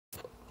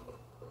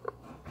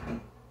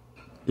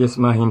Yes,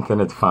 my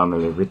internet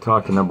family, we're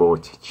talking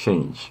about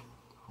change,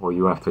 or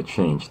you have to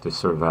change to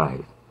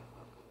survive.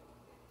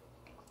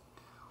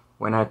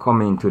 When I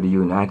come into the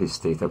United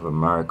States of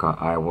America,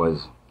 I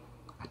was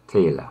a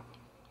tailor.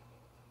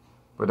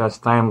 But as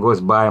time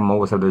goes by,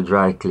 most of the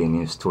dry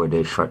cleaning store,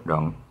 they shut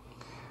down.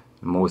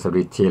 Most of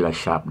the tailor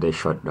shop, they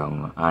shut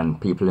down.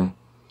 And people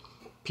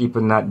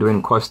not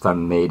doing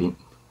custom made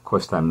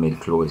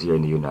clothes here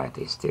in the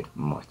United States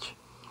much.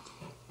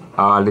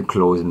 All the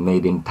clothes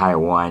made in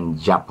Taiwan,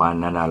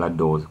 Japan, and all of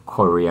those,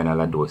 Korea, and all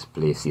of those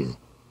places,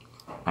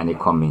 and they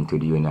come into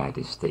the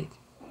United States.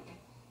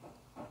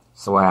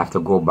 So I have to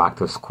go back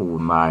to school,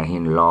 my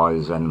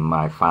in-laws and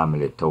my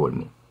family told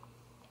me.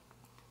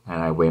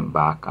 And I went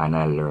back and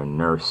I learned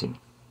nursing.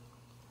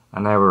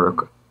 And I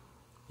worked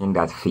in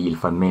that field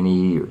for many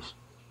years.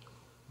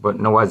 But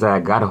now as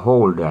I got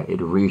older,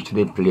 it reached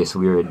the place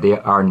where they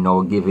are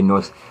now giving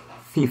us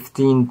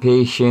 15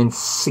 patients,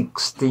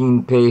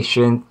 16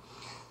 patients,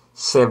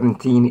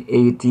 17,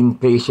 18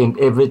 patients.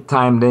 Every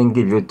time they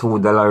give you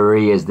 $2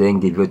 raise, they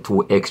give you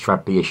 2 extra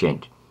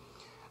patients.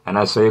 And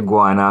I say go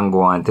on and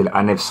go on till,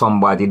 and if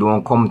somebody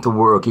don't come to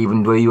work,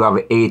 even though you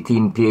have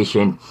 18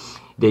 patients,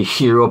 they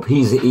share up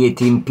his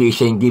 18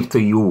 patient give to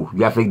you.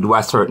 You have to do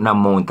a certain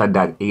amount of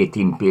that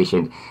 18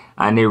 patient.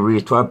 And they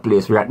reach to a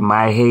place where at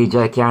my age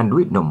I can't do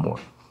it no more.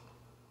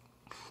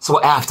 So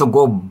I have to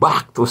go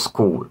back to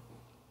school.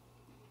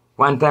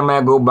 One time I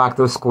go back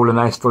to school and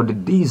I study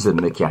diesel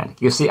mechanic.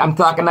 You see, I'm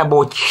talking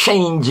about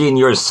changing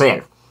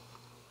yourself.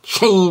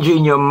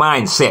 Changing your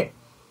mindset.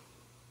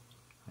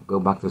 I go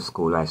back to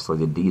school, I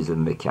study diesel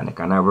mechanic,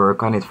 and I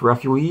work on it for a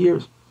few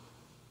years.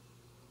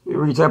 We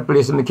reach a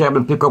place and we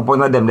can't pick up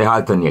one of them, the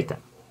alternator.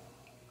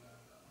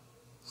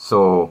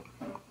 So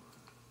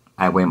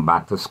I went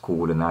back to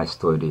school and I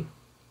studied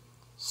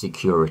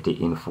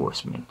security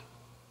enforcement.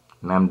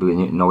 And I'm doing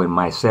it now in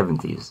my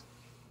 70s.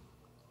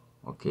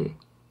 Okay.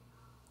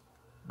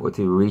 But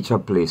it reach a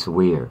place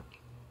where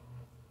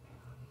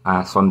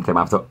I sometimes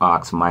have to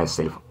ask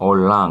myself, how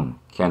long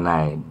can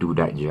I do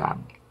that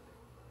job?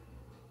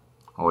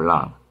 How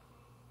long?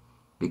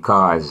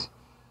 Because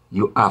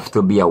you have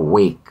to be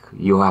awake.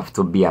 You have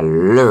to be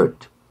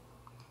alert.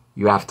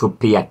 You have to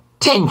pay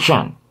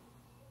attention.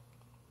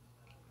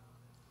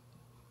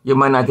 You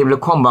might not able to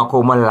come back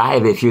home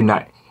alive if you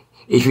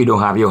don't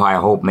have your high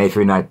hope, if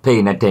you're not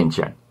paying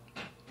attention.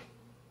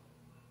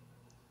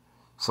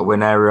 So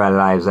when I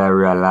realized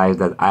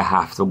that I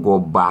have to go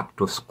back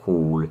to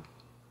school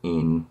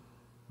in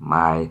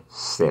my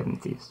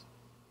 70s.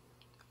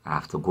 I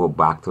have to go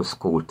back to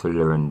school to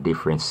learn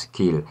different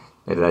skills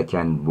that I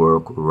can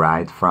work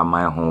right from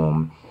my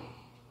home,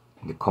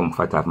 in the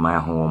comfort of my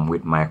home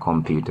with my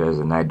computers,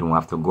 and I don't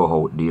have to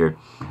go out there.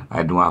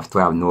 I don't have to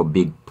have no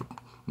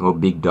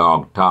big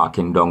dog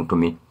talking down to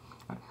me.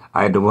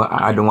 I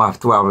don't have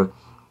to have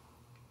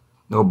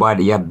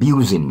nobody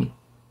abusing me.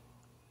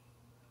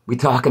 We're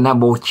talking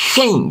about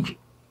change.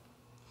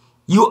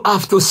 You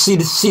have to see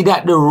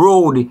that the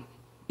road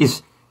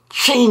is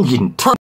changing.